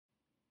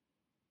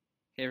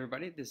Hey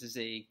everybody, this is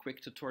a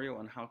quick tutorial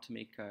on how to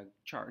make a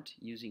chart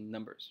using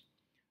numbers.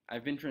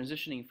 I've been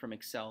transitioning from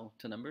Excel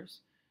to numbers,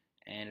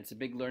 and it's a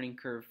big learning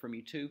curve for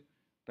me too,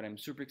 but I'm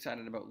super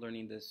excited about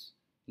learning this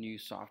new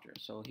software.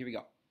 So here we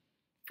go.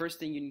 First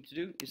thing you need to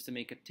do is to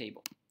make a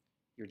table,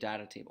 your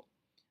data table.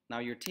 Now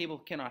your table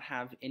cannot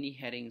have any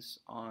headings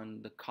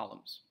on the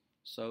columns.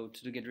 So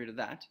to get rid of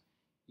that,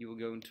 you will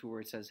go into where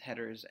it says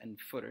headers and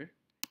footer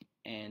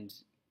and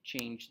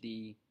change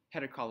the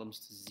header columns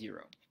to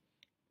 0.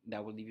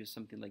 That will leave you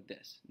something like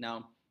this.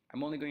 Now,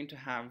 I'm only going to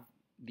have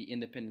the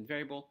independent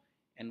variable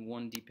and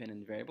one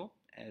dependent variable,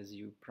 as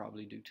you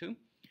probably do too.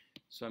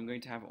 So I'm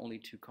going to have only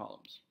 2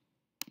 columns.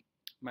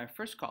 My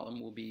first column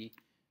will be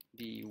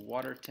the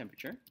water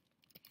temperature,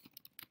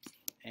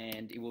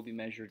 and it will be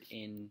measured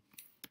in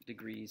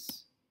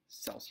degrees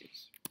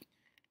Celsius.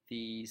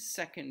 The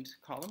second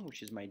column,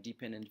 which is my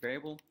dependent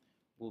variable,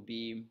 will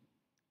be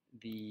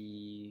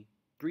the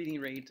breathing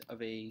rate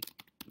of a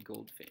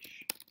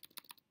goldfish.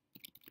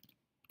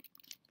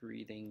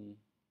 Breathing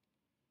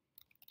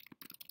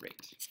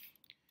rate.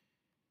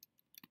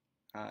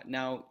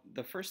 Now,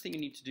 the first thing you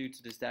need to do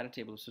to this data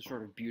table is to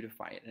sort of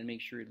beautify it and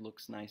make sure it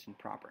looks nice and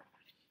proper.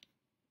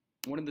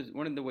 One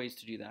of the ways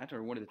to do that,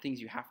 or one of the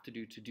things you have to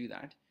do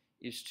that,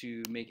 is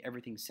to make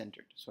everything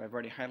centered. So I've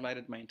already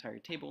highlighted my entire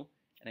table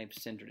and I've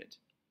centered it.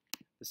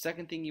 The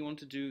second thing you want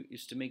to do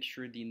is to make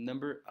sure the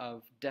number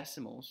of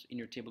decimals in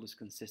your table is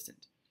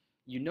consistent.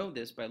 You know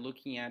this by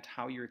looking at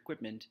how your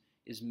equipment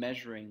is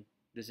measuring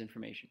this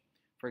information.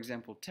 For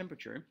example,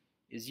 temperature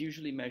is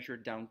usually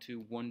measured down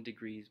to 0.1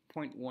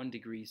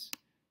 degrees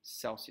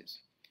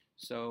Celsius.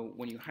 So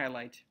when you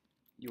highlight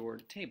your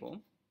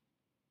table,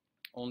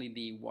 only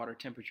the water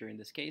temperature in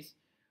this case,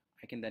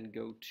 I can then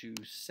go to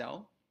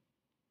cell.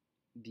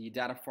 The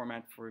data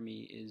format for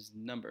me is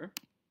number.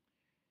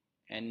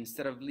 And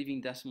instead of leaving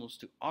decimals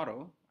to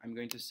auto, I'm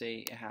going to say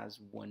it has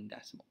 1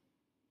 decimal.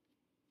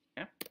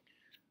 Yeah?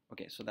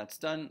 Okay, so that's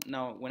done.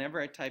 Now,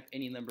 whenever I type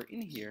any number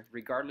in here,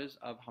 regardless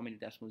of how many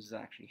decimals it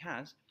actually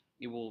has,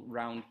 it will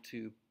round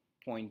to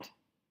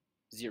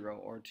 0.0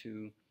 or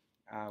to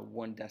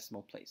 1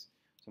 decimal place.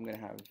 So I'm going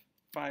to have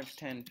 5,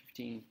 10,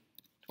 15,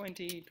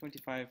 20,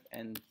 25,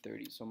 and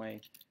 30. So my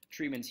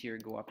treatments here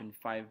go up in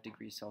 5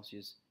 degrees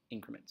Celsius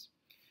increments.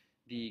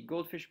 The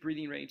goldfish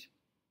breathing rate,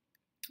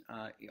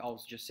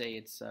 I'll just say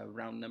it's a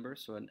round number,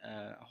 so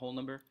a whole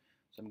number.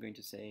 So I'm going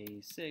to say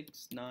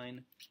 6,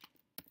 9,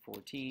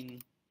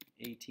 14,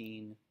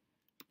 18,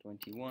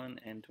 21,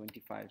 and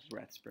 25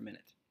 breaths per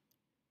minute.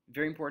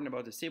 Very important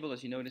about this table,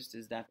 as you noticed,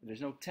 is that there's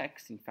no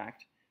text, in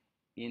fact,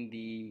 in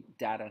the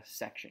data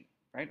section,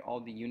 right? All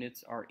the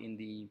units are in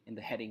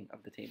the heading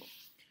of the table.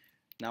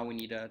 Now we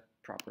need a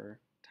proper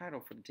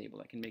title for the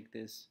table. I can make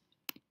this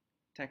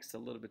text a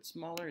little bit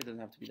smaller. It doesn't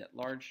have to be that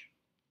large.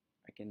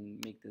 I can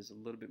make this a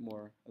little bit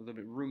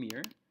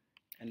roomier,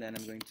 and then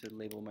I'm going to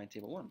label my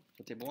table 1.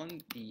 So table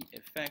 1, the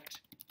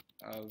effect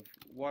of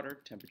water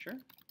temperature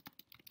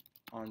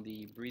on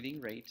the breathing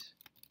rate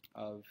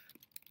of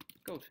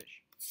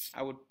goldfish.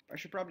 I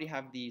should probably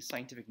have the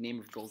scientific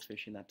name of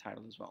goldfish in that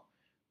title as well,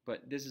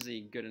 but this is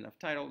a good enough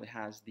title. It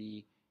has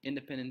the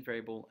independent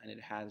variable and it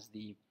has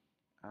the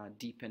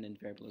dependent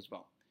variable as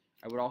well.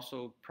 I would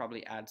also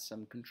probably add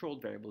some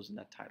controlled variables in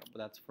that title, but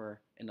that's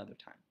for another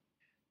time.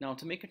 Now,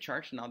 to make a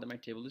chart, now that my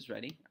table is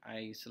ready,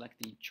 I select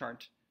the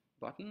chart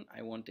button.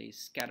 I want a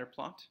scatter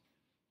plot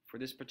for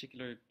this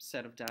particular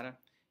set of data,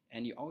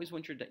 and you always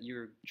want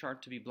your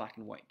chart to be black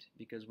and white,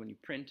 because when you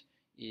print,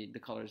 the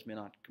colors may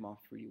not come off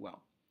really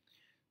well.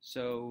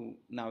 So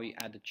now you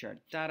add the chart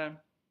data,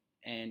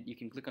 and you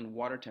can click on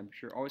water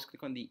temperature. Always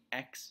click on the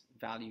X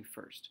value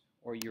first,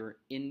 or your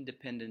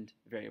independent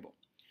variable.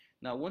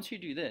 Now once you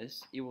do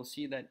this, you will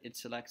see that it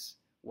selects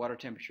water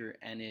temperature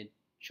and it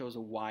shows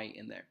a Y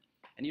in there.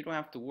 And you don't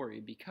have to worry,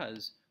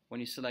 because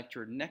when you select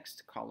your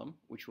next column,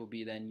 which will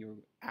be then your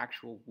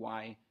actual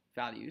Y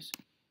values,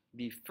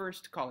 the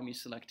first column you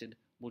selected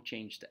will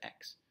change to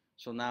X.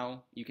 So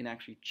now you can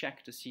actually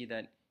check to see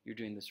that you're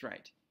doing this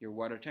right. Your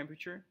water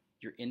temperature,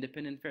 your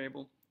independent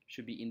variable,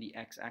 should be in the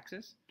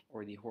X-axis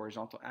or the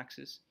horizontal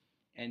axis,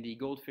 and the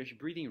goldfish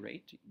breathing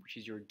rate, which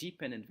is your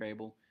dependent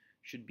variable,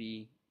 should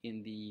be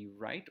in the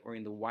right or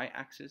in the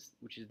Y-axis,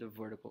 which is the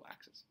vertical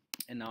axis.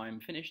 And now I'm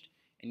finished,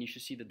 and you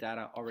should see the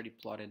data already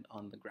plotted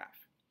on the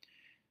graph.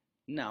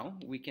 Now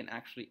we can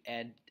actually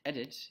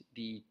edit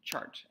the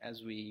chart,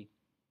 as we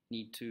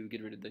need to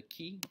get rid of the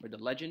key or the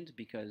legend,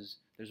 because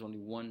there's only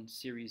one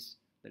series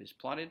that is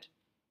plotted.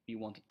 We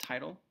want a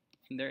title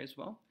in there as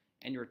well,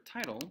 and your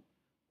title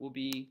will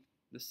be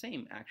the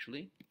same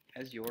actually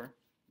as your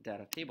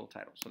data table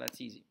title. So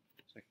that's easy.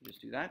 So I can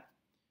just do that.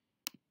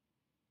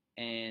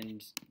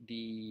 And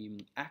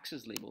the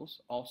axis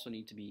labels also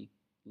need to be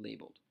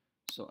labeled.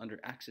 So under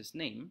axis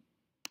name,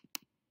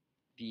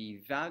 the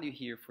value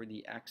here for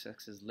the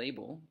x-axis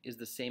label is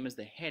the same as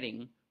the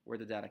heading where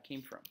the data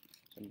came from.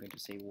 So I'm going to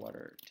say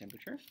water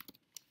temperature,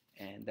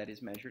 and that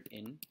is measured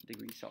in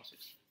degrees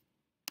Celsius.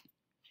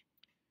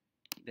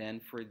 Then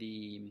for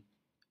the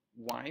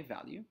y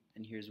value,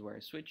 and here's where I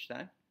switch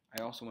that,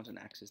 I also want an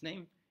axis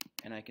name,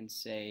 and I can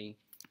say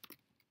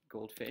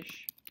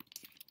goldfish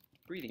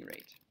breathing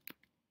rate.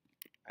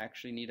 I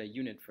actually need a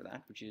unit for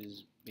that, which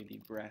is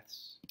maybe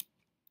breaths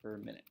per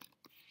minute.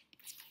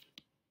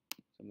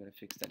 So I'm going to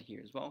fix that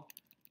here as well.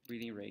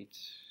 Breathing rate,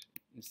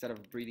 instead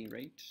of breathing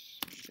rate,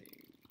 say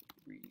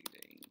breathing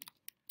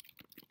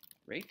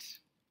rate,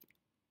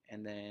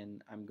 and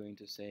then I'm going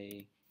to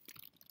say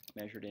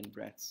measured in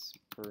breaths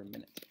per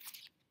minute.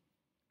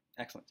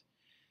 Excellent.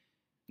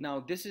 Now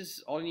this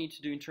is all you need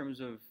to do in terms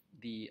of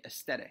the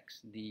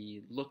aesthetics,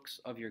 the looks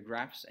of your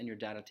graphs and your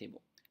data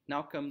table.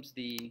 Now comes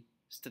the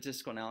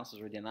statistical analysis,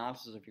 or the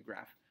analysis of your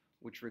graph,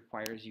 which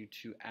requires you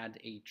to add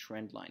a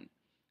trend line.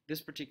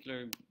 This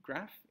particular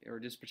graph, or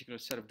this particular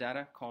set of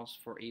data, calls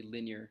for a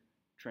linear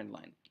trend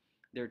line.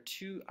 There are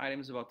two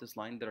items about this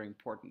line that are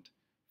important.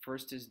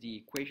 First is the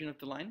equation of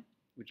the line,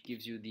 which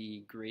gives you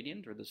the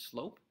gradient or the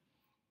slope,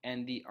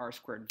 and the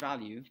R-squared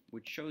value,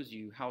 which shows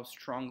you how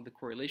strong the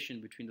correlation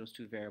between those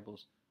two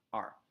variables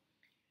are.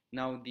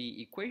 Now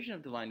the equation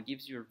of the line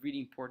gives you a really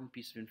important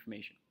piece of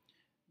information.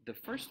 The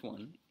first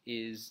one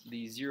is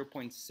the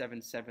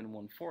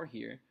 0.7714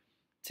 here,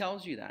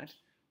 tells you that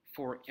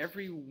for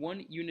every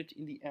 1 unit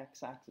in the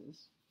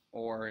x-axis,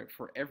 or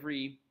for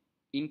every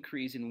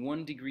increase in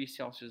 1 degree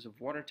Celsius of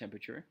water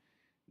temperature,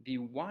 the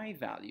y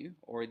value,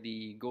 or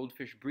the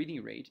goldfish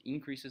breathing rate,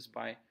 increases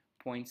by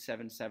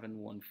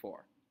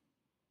 0.7714.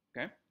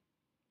 Okay?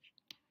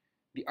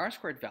 The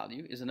R-squared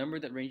value is a number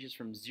that ranges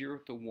from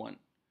 0 to 1.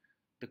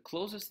 The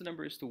closest the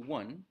number is to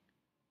 1,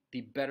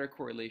 the better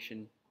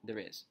correlation there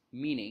is,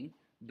 meaning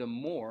the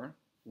more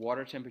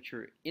water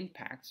temperature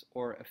impacts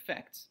or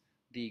affects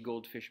the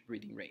goldfish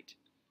breathing rate.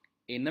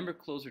 A number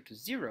closer to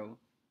 0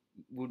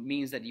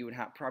 means that you would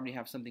probably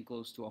have something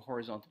close to a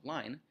horizontal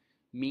line,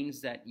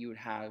 means that you would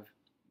have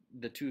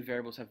the two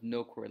variables have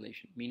no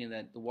correlation, meaning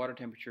that the water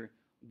temperature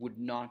would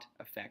not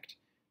affect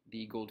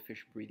the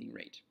goldfish breathing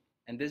rate.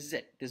 And this is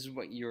it. This is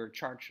what your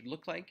chart should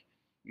look like.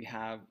 You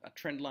have a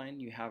trend line,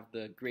 you have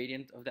the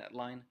gradient of that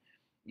line,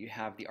 you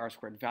have the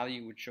R-squared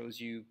value, which shows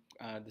you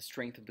the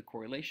strength of the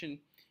correlation,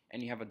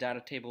 and you have a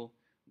data table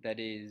that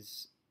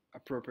is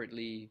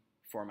appropriately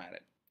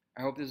formatted.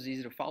 I hope this is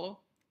easy to follow,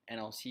 and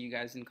I'll see you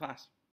guys in class.